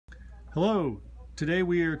Hello, today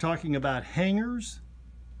we are talking about hangers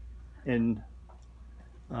and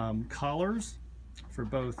collars for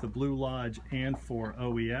both the Blue Lodge and for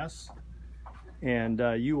OES. And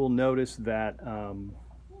you will notice that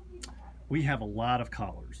we have a lot of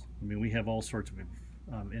collars. I mean, we have all sorts of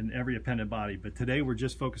in every appended body, but today we're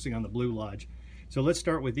just focusing on the Blue Lodge. So let's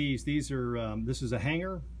start with these. These are, this is a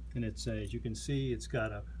hanger, and it's, as you can see, it's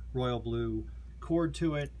got a royal blue cord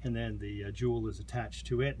to it, and then the jewel is attached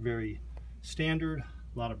to it. Very standard.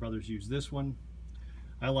 A lot of brothers use this one.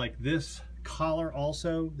 I like this collar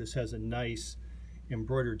also. This has a nice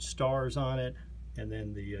embroidered stars on it, and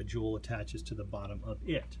then the jewel attaches to the bottom of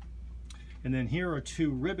it. And then here are two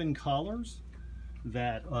ribbon collars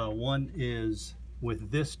that one is with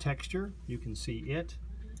this texture. You can see it,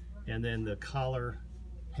 and then the collar,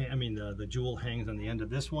 the jewel hangs on the end of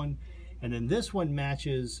this one, and then this one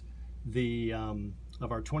matches the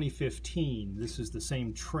of our 2015. This is the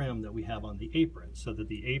same trim that we have on the apron, so that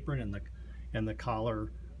the apron and the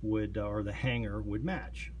collar would, or the hanger would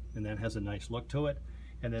match, and that has a nice look to it.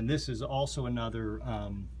 And then this is also another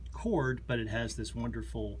cord, but it has this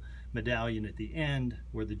wonderful medallion at the end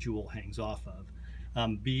where the jewel hangs off of.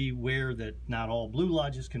 Beware that not all Blue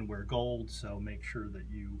Lodges can wear gold, so make sure that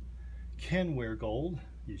you can wear gold.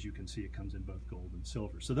 As you can see, it comes in both gold and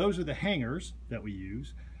silver. So those are the hangers that we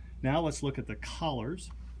use. Now let's look at the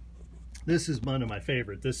collars. This is one of my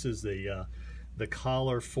favorite. This is the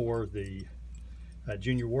collar for the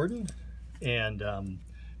junior warden, and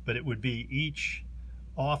but it would be each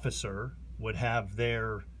officer would have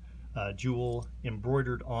their jewel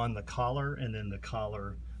embroidered on the collar, and then the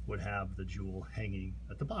collar would have the jewel hanging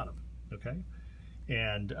at the bottom. Okay,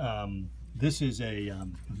 and this is a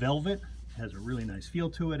velvet. It has a really nice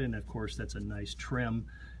feel to it, and of course that's a nice trim.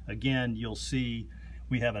 Again, you'll see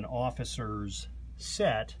we have an officer's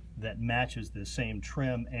set that matches the same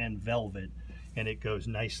trim and velvet, and it goes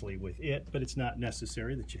nicely with it, but it's not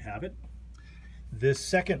necessary that you have it. This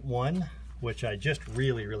second one, which I just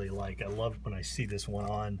really like, I love when I see this one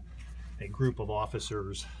on a group of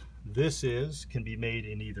officers. This can be made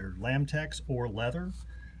in either Lamtex or leather.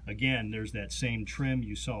 Again, there's that same trim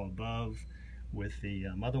you saw above with the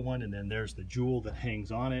other one, and then there's the jewel that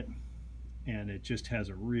hangs on it, and it just has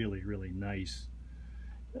a really nice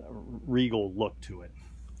regal look to it.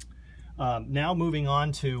 Now moving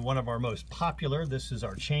on to one of our most popular. This is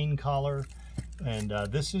our chain collar, and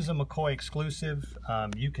this is a Macoy exclusive.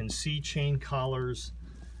 You can see chain collars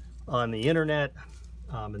on the internet,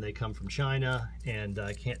 and they come from China, and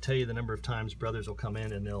I can't tell you the number of times brothers will come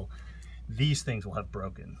in and these things will have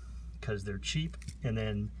broken because they're cheap, and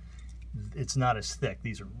then it's not as thick.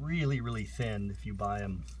 These are really thin if you buy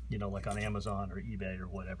them, you know, like on Amazon or eBay or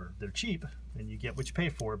whatever. They're cheap and you get what you pay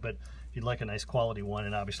for, but if you'd like a nice quality one,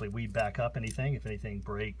 and obviously we back up anything, if anything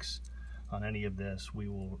breaks on any of this, we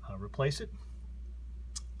will replace it.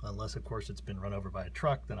 Unless of course it's been run over by a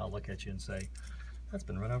truck, then I'll look at you and say, that's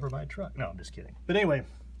been run over by a truck. No, I'm just kidding. But anyway,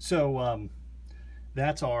 so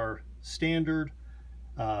that's our standard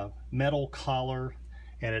metal collar,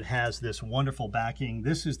 and it has this wonderful backing.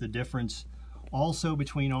 This is the difference also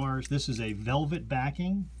between ours. This is a velvet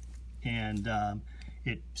backing, and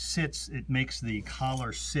it makes the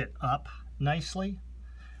collar sit up nicely,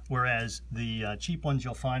 whereas the cheap ones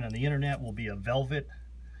you'll find on the internet will be a velvet,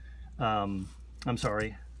 will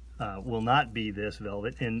not be this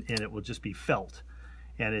velvet, and it will just be felt,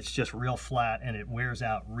 and it's just real flat, and it wears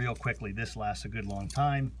out real quickly. This lasts a good long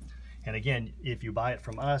time, and again, if you buy it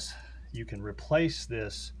from us, you can replace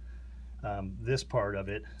this this part of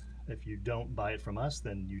it. If you don't buy it from us,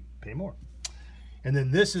 then you pay more. And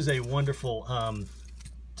then this is a wonderful,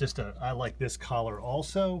 I like this collar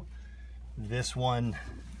also. This one,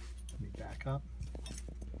 let me back up,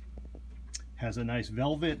 has a nice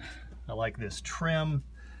velvet. I like this trim,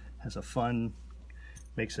 has a fun,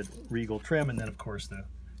 makes it regal trim, and then of course the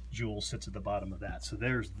jewel sits at the bottom of that. So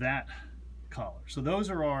there's that collar. So those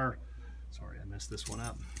are our, sorry I messed this one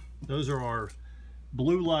up. Those are our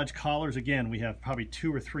Blue Lodge collars. Again, we have probably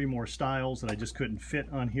 2 or 3 more styles that I just couldn't fit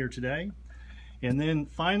on here today. And then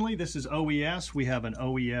finally, this is OES. We have an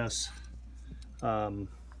OES,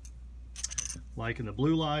 like in the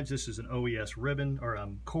Blue Lodge, this is an OES ribbon or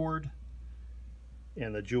cord,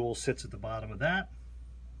 and the jewel sits at the bottom of that.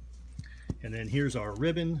 And then here's our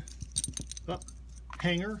ribbon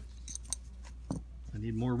hanger. I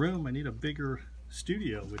need more room. I need a bigger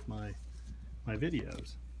studio with my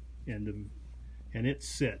videos. And it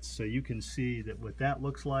sits, so you can see that what that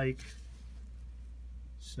looks like.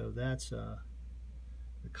 So that's the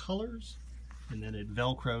colors, and then it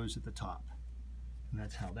velcros at the top, and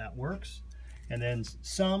that's how that works. And then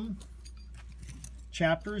some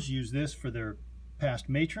chapters use this for their past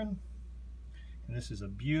matron. And this is a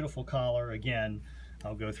beautiful collar. Again,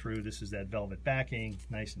 I'll go through. This is that velvet backing,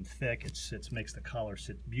 nice and thick. It makes the collar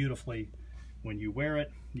sit beautifully. When you wear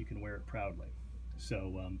it, you can wear it proudly.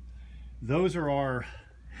 So those are our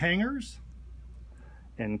hangers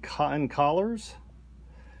and cotton collars.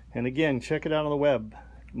 And again, check it out on the web,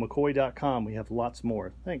 macoy.com. We have lots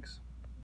more. Thanks.